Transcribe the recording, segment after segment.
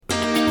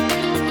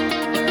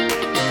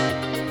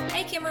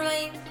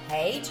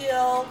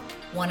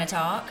Want to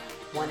talk?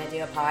 Want to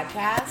do a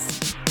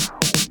podcast?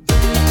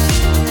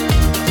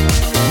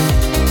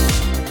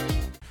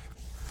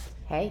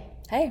 Hey.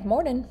 Hey,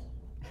 morning.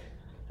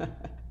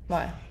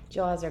 Why?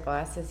 Jill has her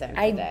glasses on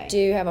I today.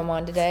 do have them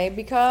on today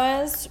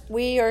because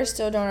we are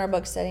still doing our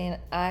book study and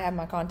I have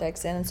my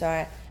contacts in, and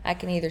so I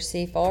can either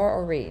see far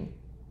or read.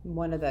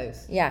 One of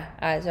those.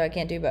 Yeah, so I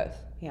can't do both.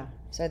 Yeah.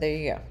 So there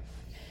you go.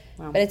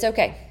 Well, but it's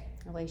okay.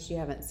 At least you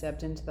haven't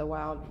stepped into the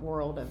wild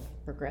world of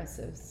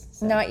progressives.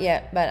 So. Not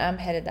yet, but I'm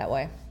headed that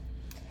way.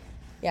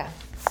 Yeah.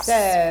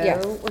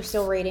 So we're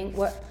still reading.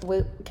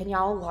 Can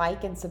y'all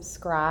like and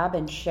subscribe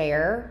and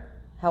share?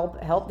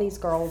 Help these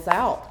girls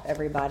out,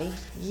 everybody.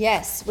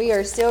 Yes, we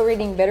are still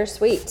reading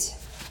Bittersweet.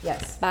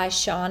 Yes. By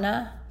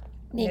Shauna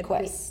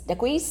Nequist.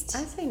 Nequist?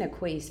 I say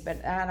Nequist,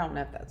 but I don't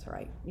know if that's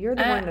right. You're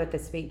the one with the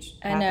speech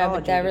pathology I know,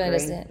 but that really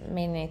degree. doesn't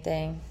mean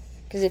anything.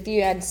 Because if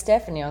you had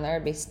Stephanie on there,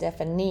 it'd be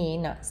Stephanie,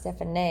 not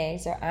Stephanie.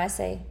 So I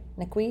say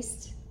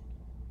Nequist.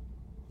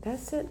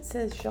 That's it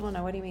says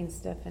Shauna. What do you mean,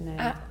 Stephanie?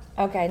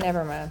 Okay,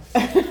 never mind.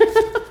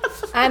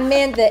 I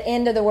meant the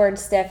end of the word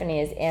Stephanie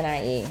is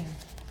NIE.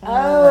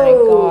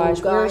 Oh my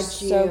gosh, we're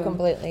so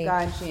completely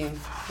on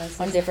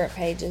different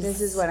pages. This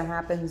is what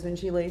happens when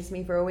she leaves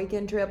me for a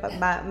weekend trip.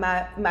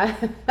 My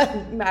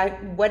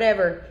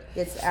whatever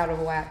gets out of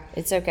whack.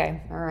 It's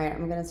okay. All right,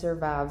 I'm gonna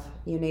survive.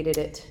 You needed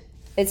it.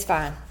 It's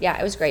fine. Yeah,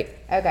 it was great.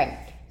 Okay,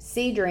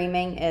 Sea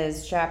Dreaming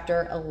is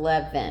chapter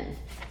 11.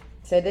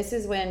 So this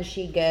is when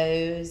she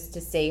goes to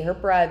see her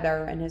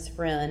brother and his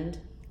friend.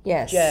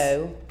 Yes.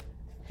 Joe.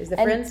 Is the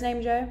friend's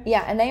name Joe?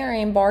 Yeah, and they are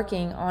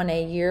embarking on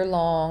a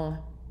year-long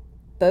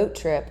boat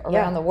trip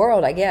around the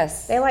world, I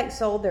guess. They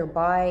sold their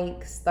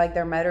bikes,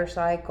 their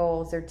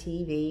motorcycles, their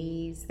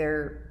TVs,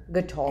 their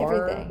guitar.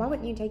 Everything. Why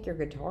wouldn't you take your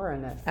guitar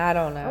on it? I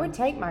don't know. I would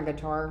take my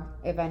guitar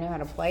if I knew how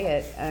to play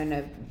it on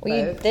a Well,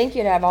 boat. you'd think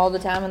you'd have all the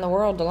time in the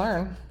world to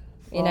learn,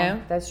 you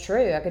know? That's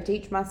true. I could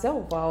teach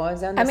myself while I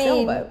was on the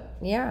sailboat.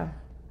 Yeah.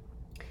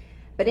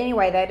 But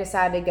anyway, they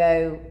decided to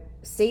go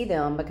see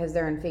them because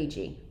they're in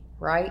Fiji.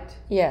 Right?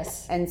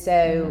 Yes. And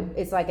so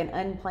it's like an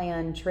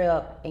unplanned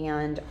trip,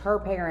 and her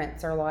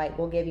parents are like,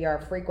 we'll give you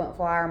our frequent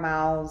flyer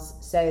miles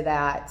so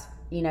that,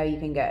 you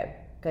can go.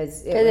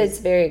 Because it's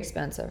very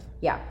expensive.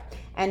 Yeah.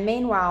 And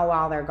meanwhile,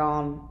 while they're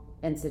gone,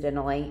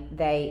 incidentally,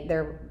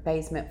 their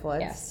basement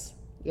floods. Yes.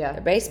 Yeah.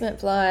 Their basement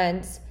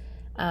floods.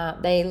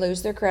 They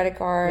lose their credit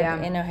card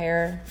in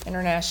O'Hare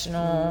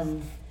International.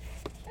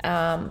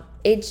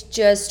 It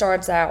just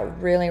starts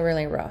out really,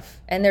 really rough.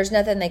 And there's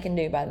nothing they can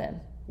do by then.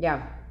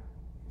 Yeah.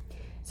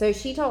 So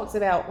she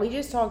we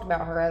just talked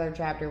about her other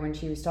chapter when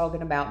she was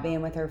talking about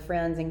being with her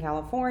friends in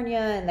California,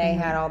 and they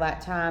had all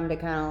that time to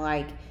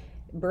kind of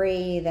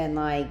breathe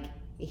and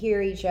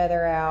hear each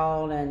other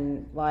out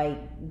and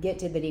get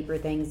to the deeper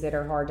things that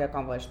are hard to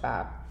accomplish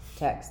by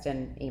text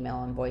and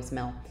email and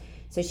voicemail.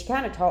 So she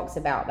kind of talks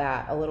about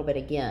that a little bit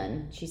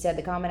again. She said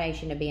the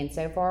combination of being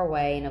so far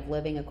away and of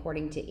living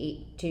according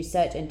to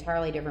such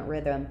entirely different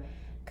rhythm,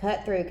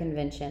 cut through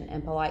convention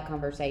and polite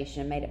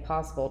conversation, made it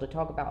possible to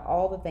talk about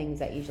all the things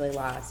that usually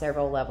lie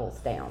several levels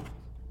down.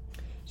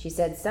 She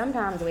said,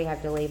 sometimes we have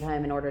to leave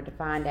home in order to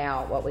find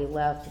out what we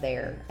left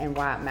there and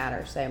why it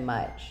matters so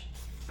much.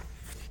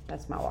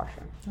 That's my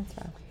washer. That's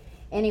fine.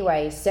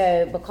 Anyway,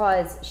 so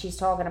because she's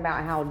talking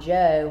about how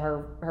Joe,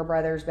 her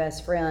brother's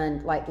best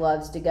friend,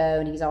 loves to go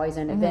and he's always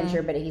on an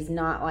adventure, but he's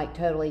not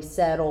totally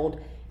settled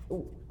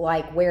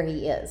where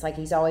he is.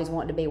 He's always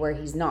wanting to be where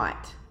he's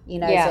not.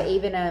 So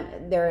even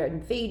they're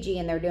in Fiji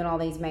and they're doing all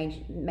these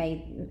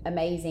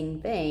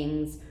amazing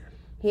things,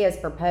 he has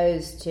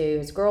proposed to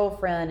his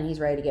girlfriend and he's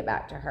ready to get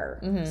back to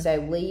her. So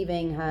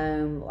leaving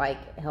home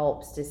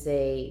helps to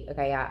see,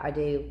 okay, I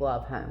do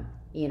love home,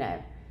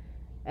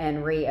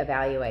 and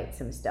reevaluate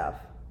some stuff.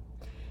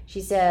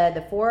 She said,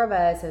 the four of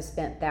us have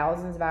spent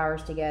thousands of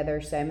hours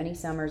together, so many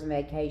summers and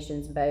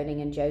vacations,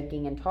 boating and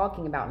joking and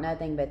talking about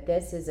nothing, but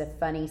this is a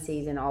funny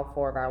season, all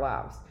four of our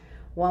lives.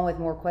 One with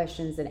more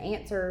questions than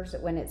answers,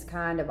 when it's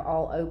kind of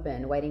all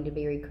open, waiting to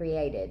be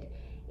recreated.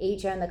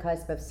 Each on the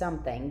cusp of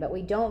something, but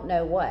we don't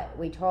know what.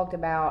 We talked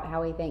about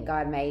how we think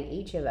God made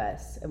each of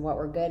us, and what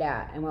we're good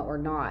at and what we're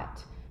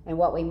not, and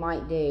what we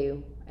might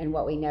do and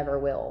what we never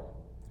will.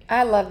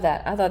 I love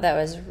that. I thought that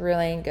was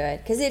really good.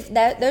 Because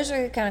those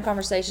are the kind of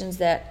conversations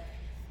that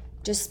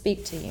just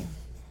speak to you,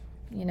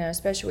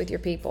 especially with your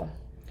people.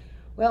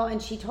 Well,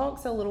 and she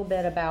talks a little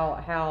bit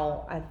about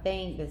how, I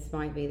think this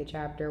might be the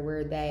chapter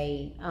where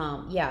they,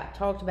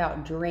 talked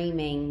about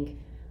dreaming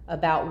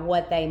about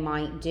what they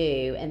might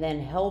do and then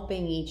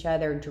helping each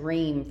other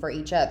dream for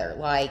each other.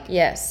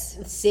 Yes.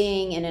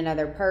 Seeing in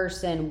another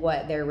person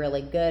what they're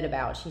really good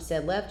about. She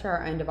said, left to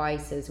our own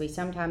devices, we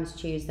sometimes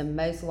choose the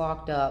most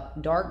locked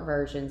up, dark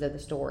versions of the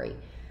story.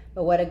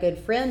 But what a good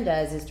friend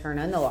does is turn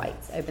on the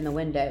lights, open the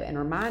window, and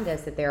remind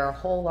us that there are a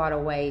whole lot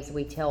of ways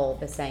we tell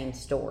the same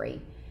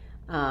story.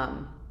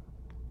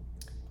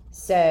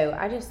 So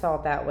I just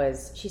thought that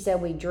was, she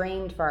said, we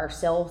dreamed for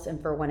ourselves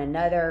and for one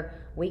another.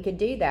 We could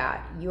do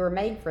that. You were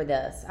made for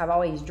this. I've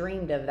always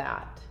dreamed of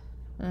that.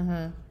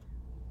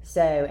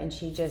 So, and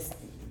she just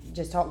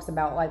talks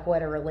about like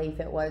what a relief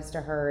it was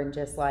to her, and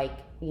just like,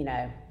 you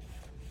know,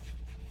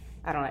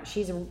 I don't know.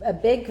 She's a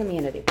big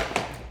community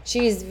person.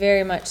 She's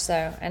very much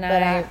so, and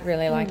I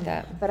really like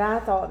that. But I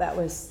thought that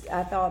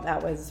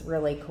was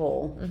really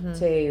cool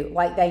to,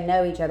 like, they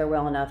know each other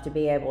well enough to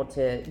be able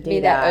to be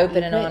that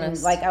open and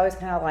honest. Like, I was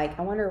kind of like,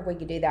 I wonder if we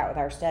could do that with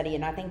our study,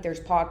 and I think there's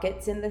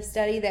pockets in the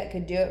study that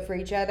could do it for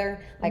each other.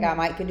 Like, I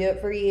might could do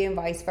it for you, and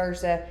vice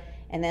versa.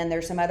 And then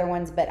there's some other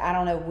ones, but I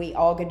don't know if we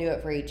all could do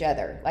it for each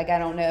other. Like, I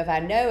don't know if I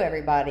know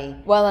everybody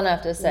well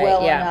enough to say,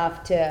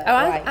 enough to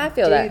I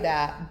feel do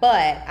that.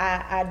 But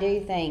I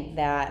do think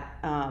that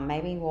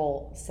maybe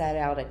we'll set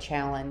out a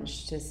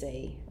challenge to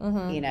see,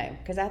 you know,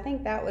 because I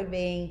think that would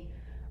be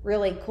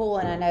really cool.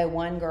 And I know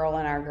one girl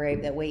in our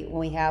group that when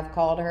we have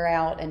called her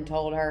out and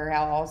told her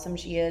how awesome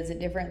she is at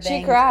different things.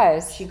 She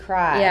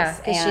cries. Yeah,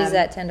 because she's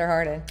that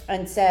tenderhearted.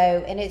 And so,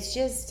 and it's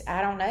just,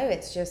 I don't know,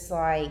 it's just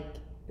like,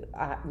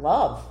 I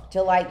love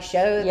to like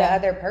show the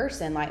other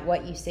person like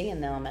what you see in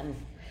them. And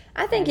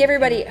I think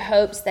everybody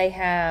hopes they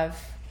have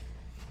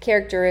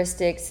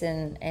characteristics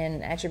and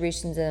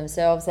attributions of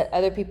themselves that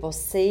other people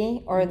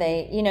see, or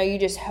they, you know, you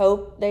just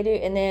hope they do.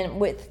 And then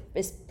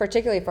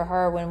particularly for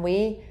her, when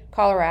we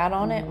call her out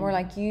on it, we're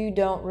like, you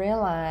don't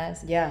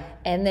realize. Yeah.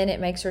 And then it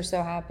makes her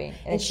so happy,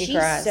 and she She's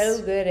cries. so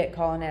good at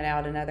calling it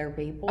out in other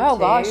people. Oh too.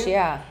 Gosh,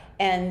 yeah.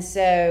 And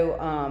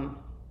so,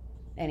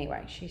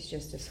 anyway, she's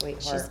just a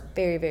sweetheart. She's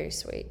very, very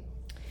sweet.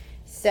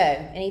 So,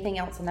 anything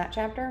else in that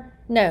chapter?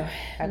 No.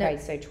 Okay,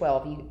 so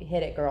 12. You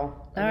hit it,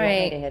 girl. All right.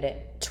 You want me to hit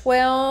it.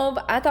 12.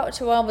 I thought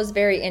 12 was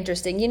very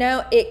interesting. You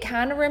know, it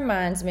kind of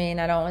reminds me,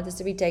 and I don't want this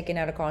to be taken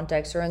out of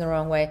context or in the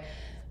wrong way,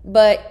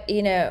 but,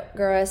 you know,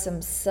 girl has some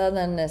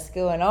southernness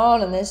going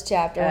on in this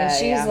chapter. When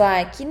she's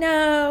like, you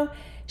know,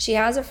 she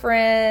has a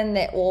friend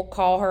that will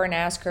call her and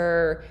ask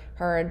her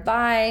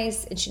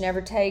advice, and she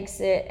never takes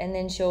it, and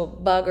then she'll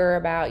bug her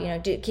about, you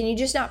know, can you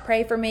just not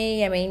pray for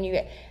me? I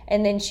mean,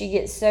 and then she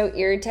gets so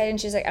irritated,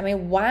 and she's like, I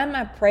mean, why am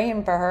I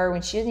praying for her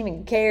when she doesn't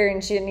even care,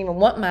 and she didn't even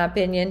want my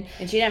opinion,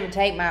 and she didn't even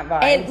take my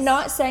advice? And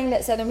not saying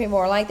that Southern people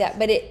are like that,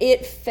 but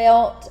it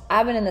felt,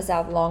 I've been in the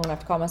South long enough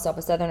to call myself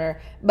a Southerner,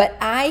 but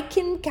I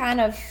can kind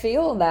of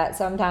feel that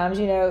sometimes.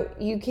 You know,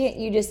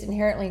 you just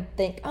inherently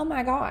think, oh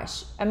my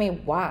gosh, I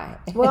mean, why?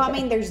 Well, I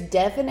mean, there's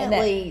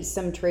definitely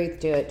some truth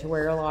to it, to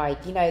where,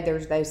 like, you know,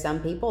 there's some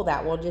people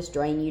that will just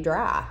drain you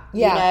dry.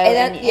 Yeah. You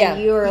know,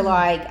 and you are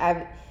like,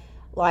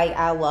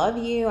 I love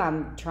you.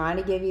 I'm trying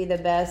to give you the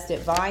best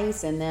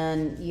advice, and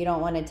then you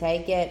don't want to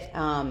take it.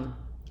 I'll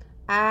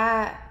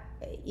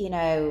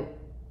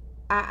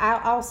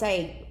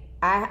say,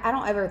 I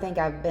don't ever think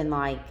I've been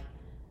like,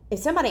 if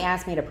somebody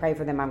asks me to pray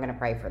for them, I'm going to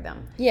pray for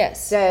them.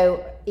 Yes.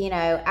 So, you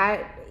know,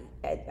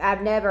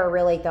 I've never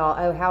really thought,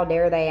 oh, how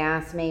dare they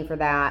ask me for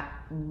that?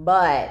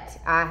 But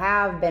I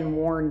have been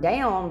worn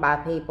down by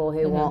people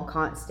who want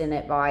constant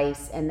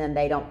advice, and then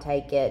they don't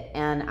take it.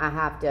 And I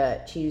have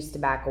to choose to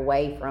back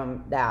away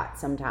from that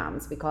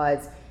sometimes,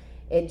 because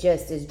it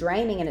just is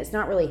draining, and it's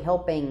not really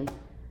helping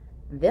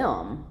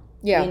them.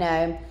 Yeah. You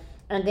know?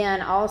 And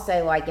then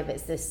also, like, if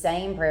it's the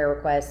same prayer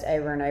request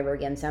over and over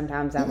again,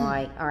 sometimes I'm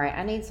like, all right,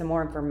 I need some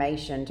more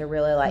information to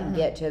really, like,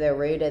 get to the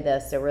root of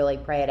this, to really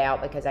pray it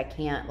out, because I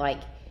can't,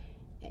 like,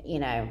 you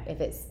know, if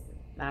it's,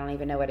 I don't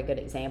even know what a good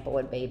example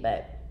would be,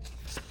 but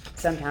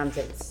sometimes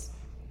it's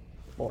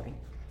boring.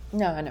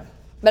 No, I know.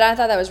 But I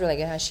thought that was really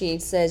good how she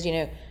says, you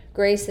know,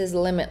 grace is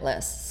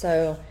limitless.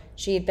 So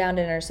she had found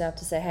in herself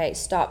to say, hey,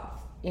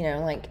 stop, you know,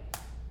 like,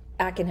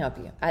 I can help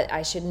you.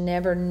 I should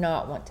never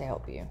not want to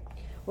help you.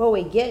 Well,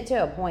 we get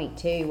to a point,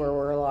 too, where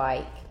we're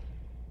like,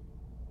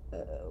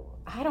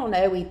 I don't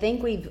know, we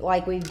think we've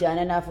done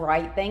enough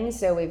right things,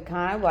 so we've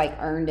kind of like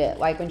earned it.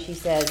 Like when she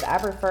says, I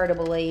prefer to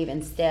believe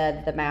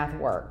instead the math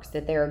works,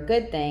 that there are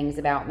good things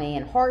about me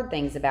and hard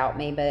things about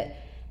me, but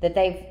that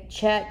they've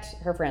checked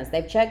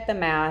the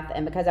math,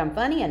 and because I'm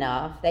funny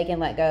enough, they can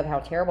let go of how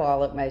terrible I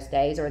look most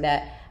days, or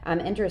that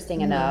I'm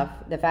interesting enough,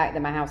 the fact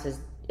that my house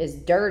is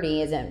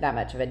dirty isn't that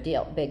much of a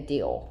big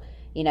deal.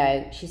 You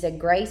know, she said,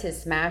 grace is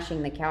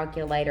smashing the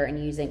calculator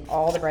and using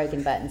all the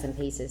broken buttons and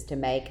pieces to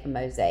make a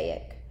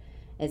mosaic.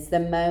 It's the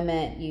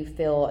moment you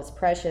feel as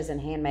precious and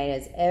handmade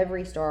as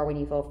every star, when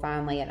you feel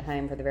finally at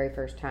home for the very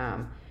first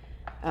time.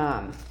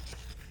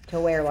 To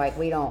where, like,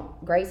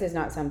 grace is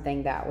not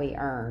something that we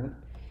earn.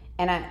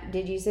 And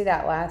did you see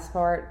that last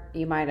part?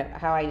 You might have,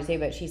 how I see,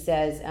 but she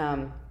says,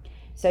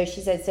 so she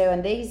said, so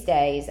in these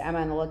days, I'm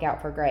on the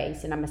lookout for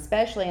grace, and I'm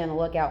especially on the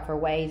lookout for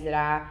ways that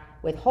I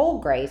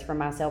withhold grace from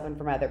myself and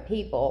from other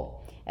people.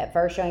 At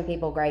first, showing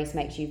people grace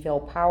makes you feel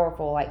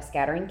powerful, like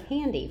scattering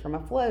candy from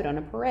a float on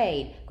a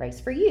parade. Grace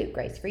for you,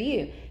 grace for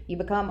you. You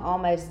become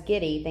almost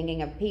giddy,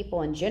 thinking of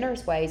people in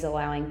generous ways,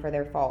 allowing for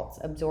their faults,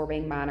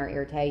 absorbing minor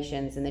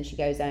irritations. And then she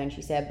goes on,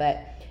 she said,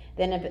 but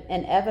then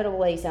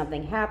inevitably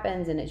something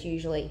happens, and it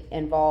usually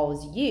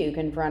involves you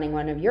confronting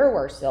one of your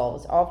worst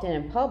selves, often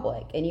in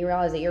public, and you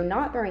realize that you're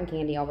not throwing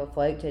candy off a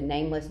float to a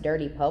nameless,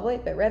 dirty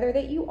public, but rather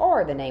that you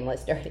are the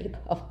nameless, dirty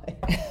public.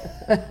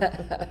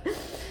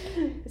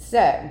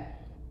 So,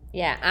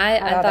 Yeah,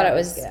 I thought it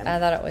was good. I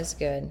thought it was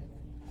good.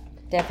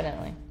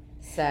 Definitely.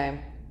 So,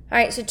 all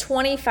right, so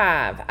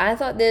 25. I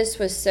thought this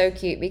was so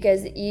cute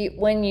because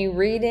when you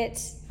read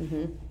it,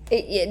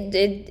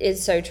 it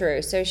is so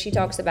true. So she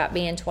talks about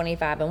being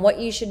 25 and what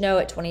you should know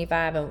at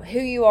 25 and who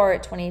you are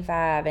at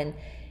 25 and,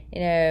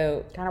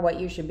 kind of what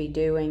you should be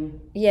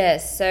doing.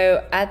 Yes.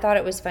 So I thought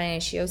it was funny.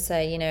 She'll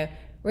say,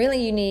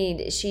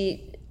 really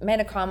she made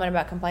a comment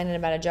about complaining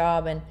about a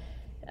job and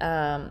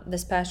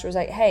this pastor was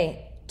like,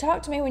 hey,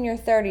 talk to me when you're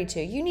 32.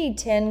 You need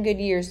 10 good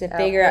years to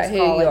figure out who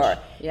you are.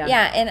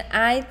 Yeah. And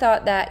I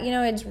thought that,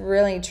 it's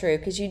really true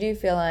because you do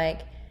feel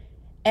like,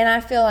 and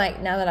I feel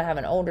like now that I have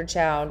an older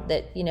child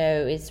that,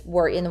 is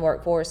in the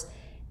workforce,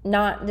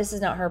 this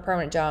is not her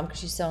permanent job because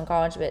she's still in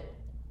college,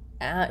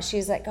 but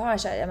she's like,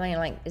 gosh, I mean,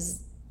 like,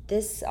 is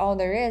this all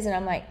there is? And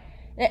I'm like,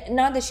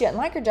 not that she doesn't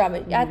like her job,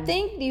 but I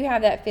think you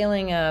have that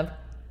feeling of,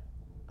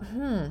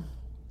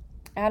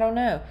 I don't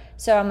know.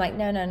 So I'm like,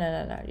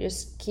 no.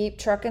 Just keep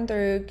trucking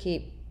through,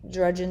 keep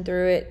drudging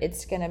through it.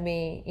 It's going to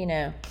be,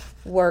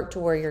 work to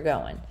where you're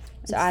going.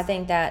 So I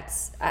think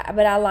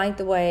but I like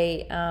the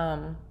way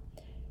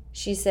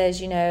she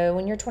says,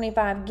 when you're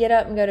 25, get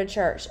up and go to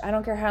church. I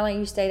don't care how long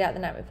you stayed out the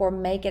night before,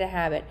 make it a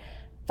habit.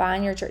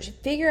 Find your church.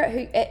 Figure out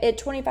who, at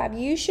 25,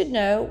 you should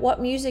know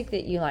what music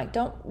that you like.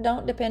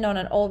 Don't depend on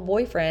an old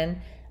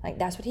boyfriend. Like,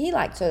 that's what he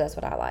liked, so that's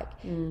what I like.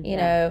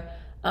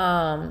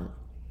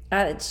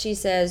 She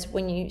says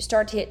when you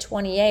start to hit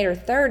 28 or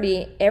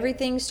 30,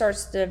 everything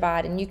starts to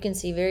divide, and you can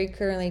see very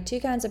clearly two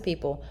kinds of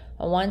people.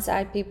 On one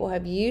side, people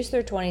have used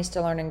their 20s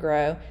to learn and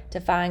grow, to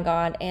find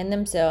God and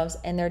themselves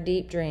and their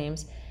deep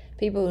dreams.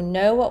 People who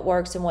know what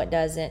works and what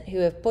doesn't, who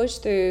have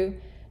pushed through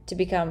to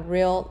become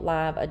real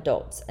live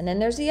adults. And then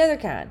there's the other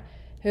kind,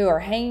 who are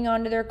hanging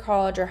on to their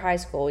college or high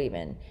school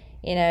even.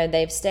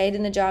 They've stayed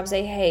in the jobs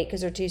they hate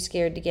because they're too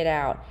scared to get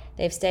out.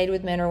 They've stayed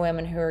with men or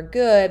women who are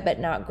good but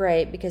not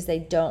great because they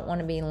don't want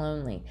to be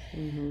lonely.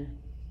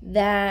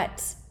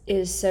 That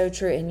is so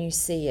true, and you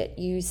see it.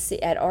 You see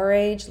at our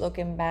age,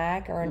 looking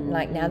back, or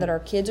like now that our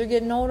kids are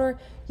getting older,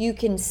 you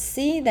can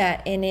see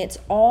that, and it's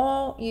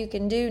all you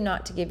can do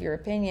not to give your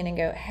opinion and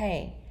go,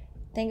 hey,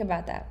 think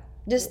about that.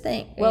 Just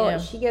think. Well,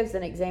 she gives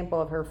an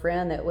example of her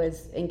friend that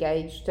was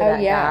engaged to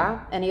that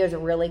guy, and he was a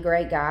really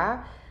great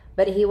guy.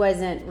 But he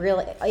wasn't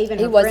really, even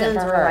her friends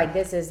were like,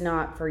 this is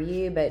not for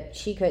you, but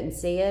she couldn't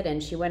see it,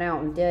 and she went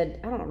out and did,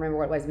 I don't remember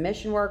what it was,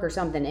 mission work or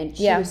something, and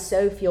she was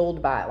so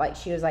fueled by it. Like,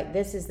 she was like,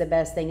 this is the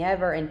best thing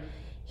ever, and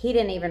he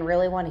didn't even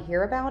really want to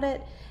hear about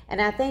it.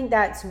 And I think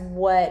that's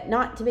what,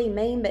 not to be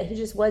mean, but he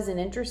just wasn't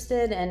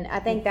interested, and I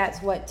think that's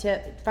what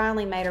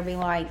finally made her be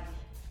like,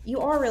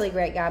 you are a really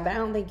great guy, but I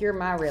don't think you're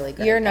my really great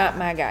guy. You're not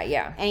my guy,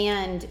 yeah.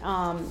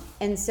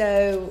 And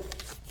so,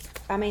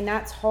 I mean,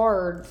 that's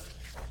hard,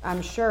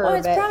 I'm sure. Well,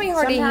 it's probably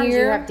hard to hear. Sometimes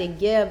you have to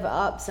give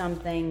up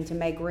something to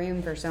make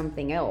room for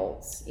something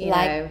else. You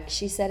know?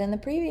 She said in the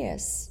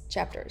previous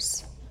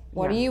chapters.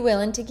 What are you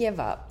willing to give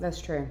up? That's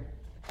true.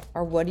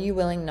 Or what are you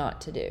willing not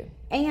to do?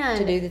 And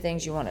to do the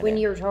things you want to do. When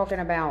you're talking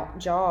about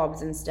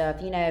jobs and stuff,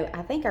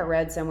 I think I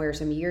read somewhere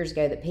some years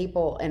ago that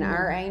people in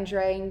our age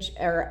range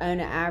are on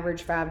an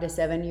average 5 to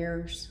 7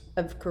 years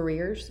of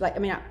careers. Like, I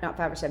mean, not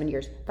 5 or 7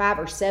 years, 5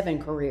 or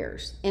 7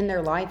 careers in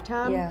their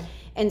lifetime. Yeah.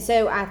 And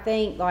so I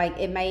think like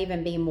it may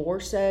even be more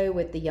so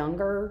with the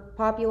younger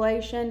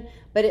population,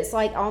 but it's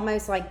like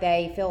almost like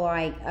they feel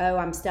like, oh,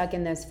 I'm stuck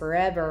in this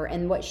forever.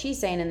 And what she's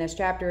saying in this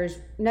chapter is,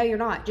 no, you're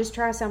not. Just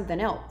try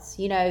something else.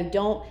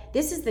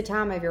 This is the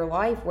time of your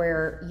life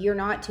where you're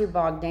not too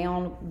bogged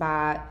down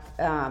by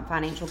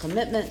financial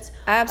commitments.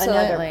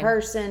 Absolutely. Another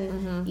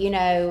person,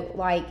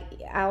 like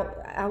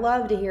I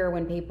love to hear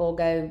when people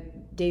go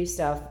do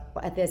stuff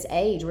at this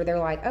age where they're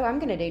like, oh, I'm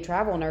going to do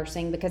travel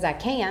nursing because I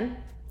can.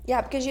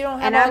 Yeah, because you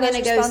don't have and all I'm those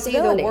going to go see the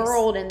responsibilities.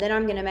 world, and then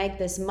I'm going to make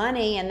this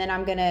money, and then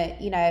I'm going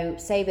to,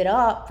 save it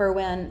up for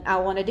when I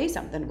want to do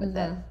something with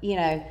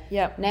it.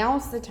 Yep.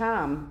 Now's the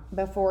time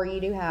before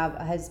you do have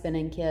a husband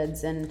and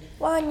kids, and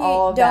and you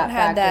all of don't that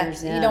have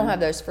factors that. in. You don't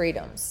have those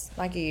freedoms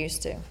like you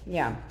used to.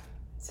 Yeah.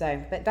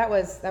 So, but that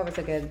was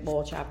a good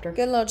little chapter.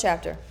 Good little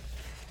chapter.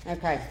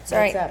 Okay.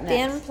 So, what's up next?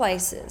 Thin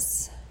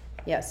places.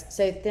 Yes.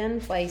 So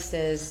thin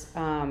places.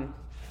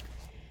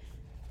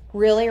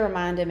 Really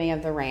reminded me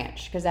of the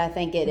ranch because I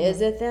think it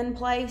is a thin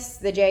place,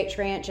 the JH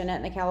Ranch in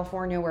Etna,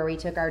 California, where we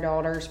took our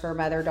daughters for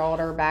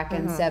mother-daughter back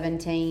in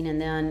 17, and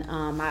then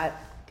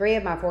 3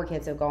 of my 4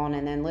 kids have gone,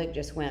 and then Luke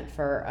just went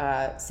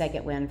for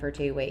second wind for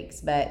 2 weeks.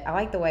 But I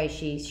like the way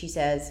she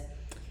says,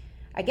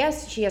 I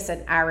guess she has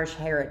an Irish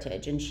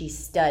heritage, and she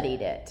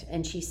studied it,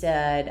 and she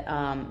said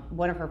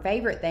one of her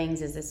favorite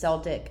things is the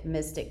Celtic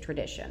mystic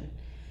tradition.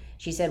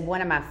 She said,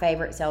 one of my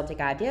favorite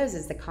Celtic ideas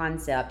is the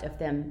concept of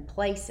thin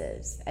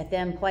places. A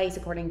thin place,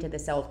 according to the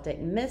Celtic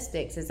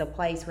mystics, is a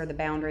place where the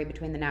boundary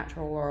between the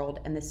natural world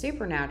and the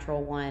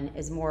supernatural one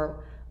is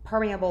more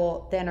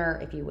permeable, thinner,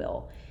 if you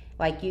will.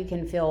 Like you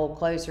can feel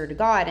closer to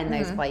God in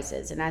those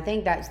places. And I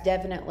think that's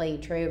definitely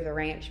true of the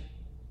ranch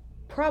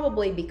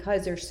probably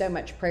because there's so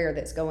much prayer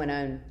that's going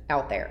on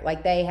out there.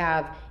 Like they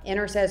have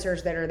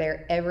intercessors that are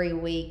there every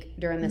week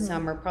during the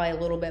summer, probably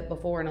a little bit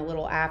before and a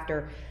little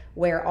after,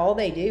 where all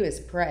they do is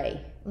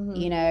pray,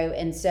 you know,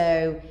 and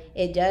so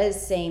it does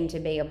seem to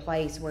be a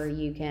place where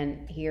you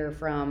can hear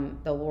from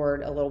the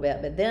Lord a little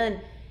bit. But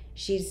then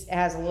she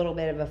has a little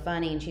bit of a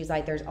funny, and she's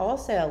like, there's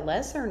also a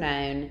lesser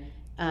known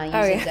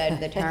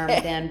the term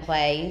then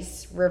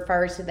place,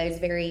 refers to those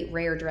very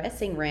rare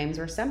dressing rooms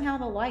where somehow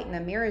the light and the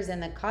mirrors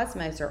and the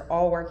cosmos are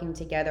all working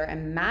together,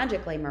 and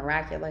magically,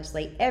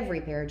 miraculously,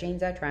 every pair of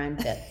jeans I try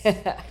and fits.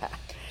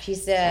 She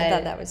said, I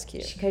thought that was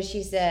cute. Because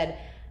she said,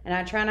 and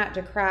I try not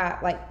to cry,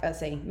 like, let's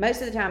see,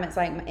 most of the time it's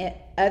like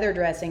other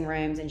dressing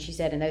rooms, and she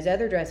said in those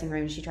other dressing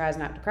rooms she tries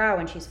not to cry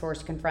when she's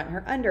forced to confront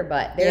her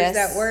underbutt. There's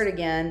that word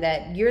again,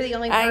 that you're the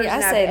only person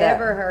I've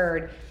ever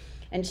heard.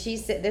 And she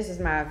said, this is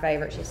my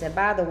favorite, she said,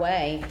 by the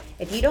way,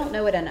 if you don't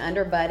know what an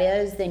underbutt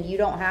is, then you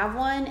don't have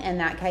one. In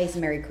that case,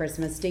 Merry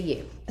Christmas to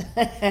you.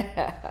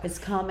 It's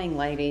coming,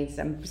 ladies.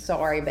 I'm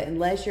sorry, but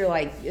unless you're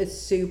like a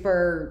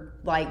super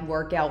like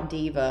workout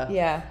diva,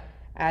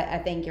 I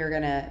think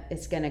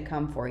it's gonna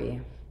come for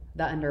you.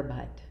 The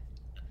underbutt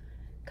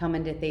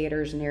coming to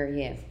theaters near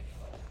you.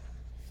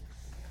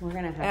 We're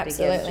gonna have to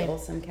give Jill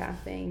some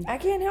caffeine. I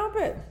can't help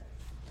it.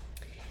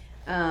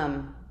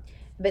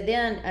 But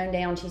then on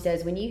down, she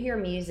says, when you hear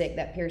music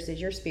that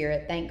pierces your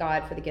spirit, thank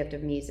God for the gift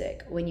of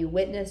music. When you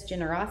witness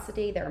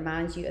generosity that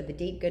reminds you of the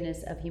deep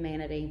goodness of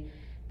humanity,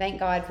 thank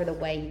God for the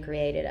way He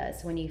created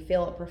us. When you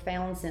feel a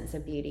profound sense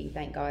of beauty,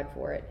 thank God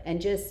for it. And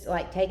just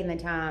like taking the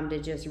time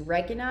to just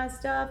recognize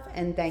stuff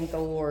and thank the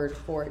Lord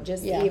for it,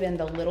 just even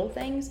the little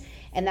things.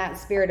 And that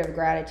spirit of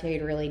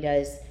gratitude really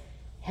does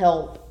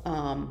help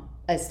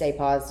us stay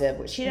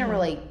positive. She didn't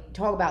really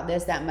talk about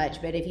this that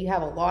much, but if you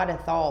have a lot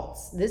of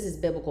thoughts, this is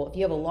biblical. If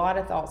you have a lot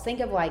of thoughts, think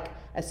of like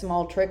a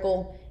small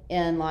trickle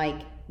in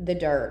like the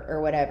dirt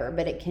or whatever,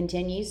 but it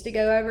continues to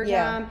go over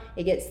time.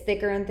 It gets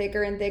thicker and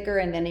thicker and thicker,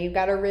 and then you've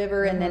got a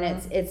river, and then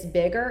it's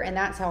bigger. And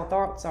that's how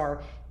thoughts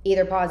are,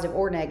 either positive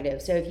or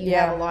negative. So if you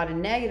have a lot of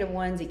negative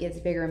ones, it gets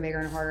bigger and bigger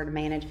and harder to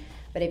manage.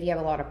 But if you have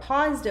a lot of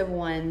positive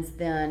ones,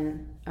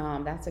 then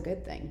that's a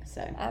good thing.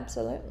 So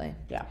absolutely,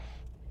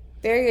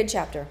 very good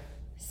chapter.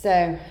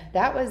 So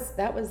that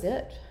was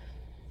it.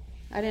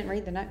 I didn't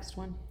read the next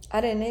one.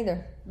 I didn't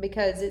either,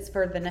 because it's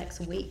for the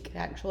next week,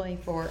 actually,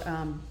 for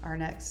our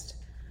next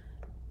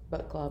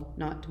book club.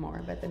 Not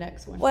tomorrow, but the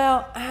next one.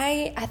 Well,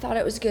 I thought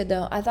it was good,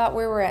 though. I thought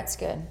Where We're At's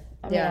good.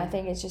 I mean, I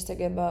think it's just a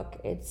good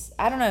book. It's,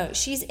 I don't know,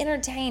 she's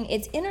entertained.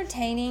 It's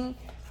entertaining,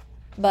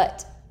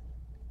 but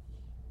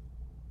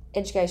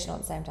educational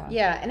at the same time.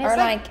 Yeah, and it's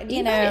like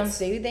you know, it's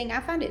soothing. I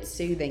find it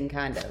soothing,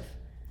 kind of.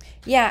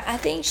 Yeah, I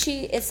think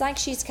it's like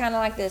she's kind of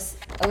like this,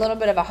 a little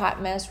bit of a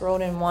hot mess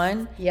rolled in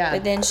one. Yeah.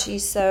 But then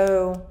she's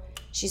so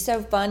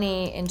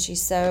funny, and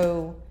she's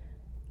so,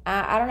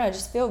 I don't know,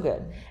 just feel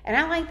good. And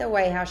I like the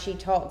way how she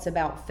talks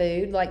about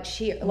food. Like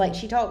she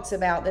talks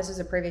about, this is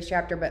a previous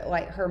chapter, but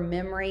like her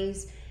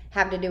memories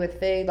have to do with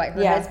food. Like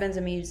her husband's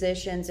a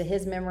musician, so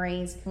his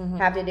memories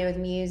have to do with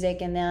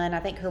music. And then I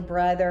think her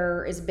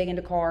brother is big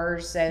into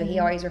cars, so he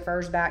always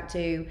refers back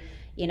to,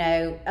 you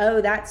know, oh,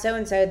 that's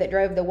so-and-so that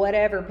drove the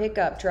whatever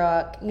pickup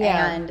truck.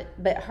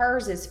 But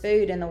hers is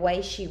food, and the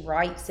way she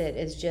writes it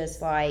is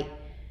just like,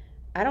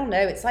 I don't know,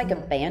 it's like a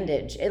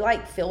bandage. It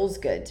like feels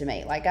good to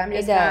me. Like I'm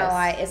just kind of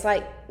like, it's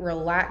like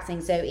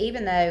relaxing. So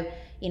even though,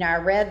 you know, I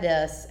read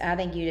this, I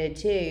think you did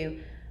too,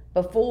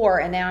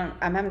 before, and now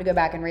I'm having to go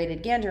back and read it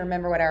again to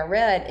remember what I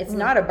read. It's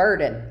not a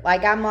burden.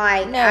 Like I'm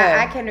like, no.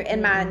 I can,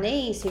 and my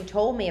niece who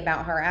told me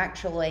about her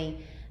actually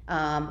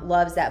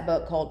loves that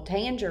book called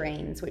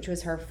Tangerines, which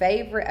was her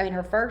favorite, I mean,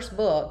 her first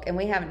book, and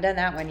we haven't done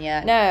that one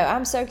yet. No,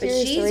 I'm so curious.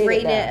 But she's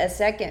reading it a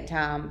second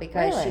time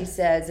because she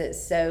says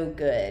it's so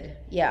good.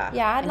 Yeah.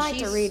 Yeah, I'd like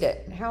to read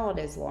it. How old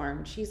is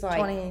Lauren? She's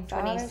like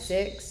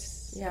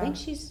 26. Yeah. I think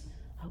she's,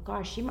 oh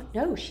gosh,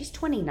 she's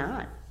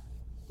 29.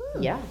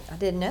 Yeah. I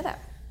didn't know that.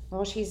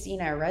 Well, she's, you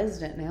know,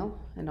 resident now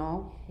and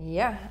all.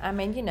 Yeah, I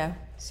mean, you know.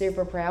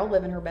 Super proud,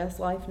 living her best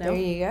life now. There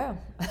you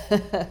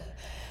go.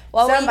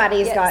 Well,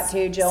 somebody's got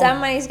to, Jill.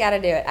 Somebody's got to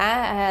do it.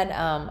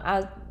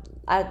 I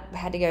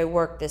had to go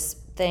work this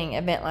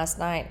event last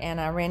night, and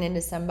I ran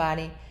into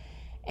somebody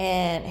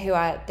and who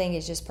I think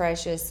is just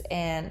precious,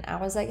 and I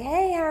was like,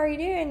 hey, how are you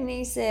doing? And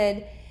he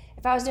said,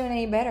 if I was doing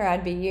any better,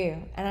 I'd be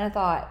you. And I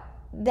thought,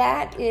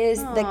 that is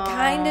the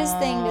kindest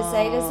thing to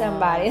say to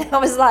somebody. And I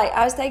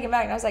was taken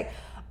back, and I was like,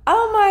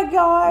 oh my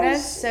gosh.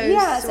 That's so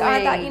sweet. So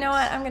I thought, you know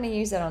what, I'm going to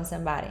use it on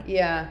somebody.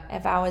 Yeah.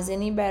 If I was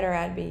any better,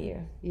 I'd be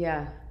you.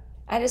 Yeah.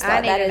 I just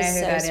thought that is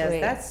so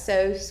sweet. That's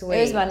so sweet.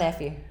 It was my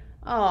nephew.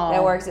 Oh.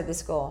 That works at the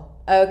school.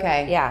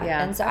 Okay.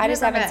 Yeah. And so I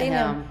just haven't seen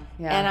him.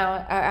 Yeah. And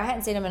I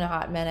hadn't seen him in a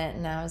hot minute,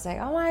 and I was like,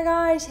 oh my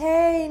gosh,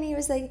 hey. And he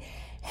was like,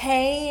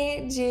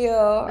 hey,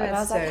 Jill. And I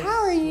was like,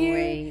 how are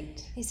you?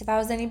 He said, if I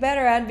was any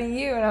better, I'd be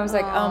you. And I was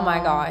like, oh my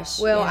gosh.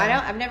 Well,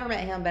 I've never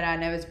met him, but I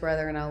know his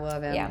brother, and I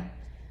love him. Yeah.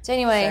 So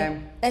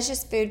anyway, that's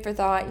just food for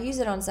thought. Use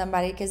it on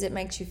somebody because it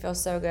makes you feel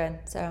so good.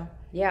 So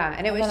Yeah,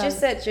 and it was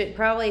just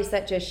probably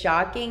such a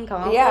shocking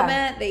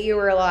compliment that you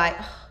were like,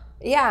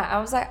 yeah, I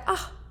was like,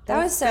 oh,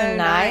 that was so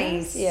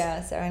nice.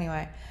 Yeah, so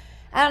anyway,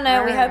 I don't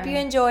know. We hope you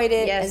enjoyed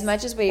it as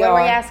much as we are.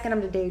 What were you asking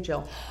them to do,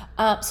 Jill?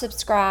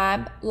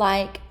 Subscribe,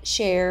 like,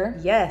 share.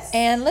 Yes.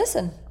 And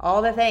listen.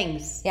 All the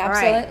things. Yeah,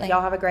 absolutely. All right.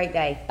 Y'all have a great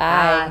day.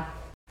 Bye.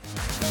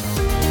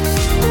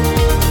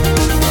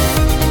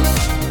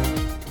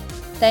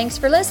 Thanks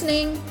for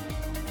listening.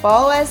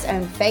 Follow us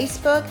on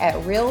Facebook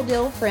at Real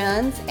Deal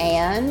Friends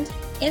and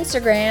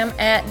Instagram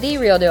at The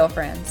Real Deal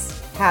Friends.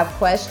 Have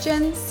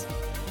questions?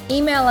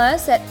 Email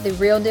us at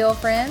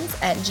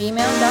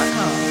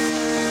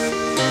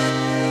therealdealfriends@gmail.com.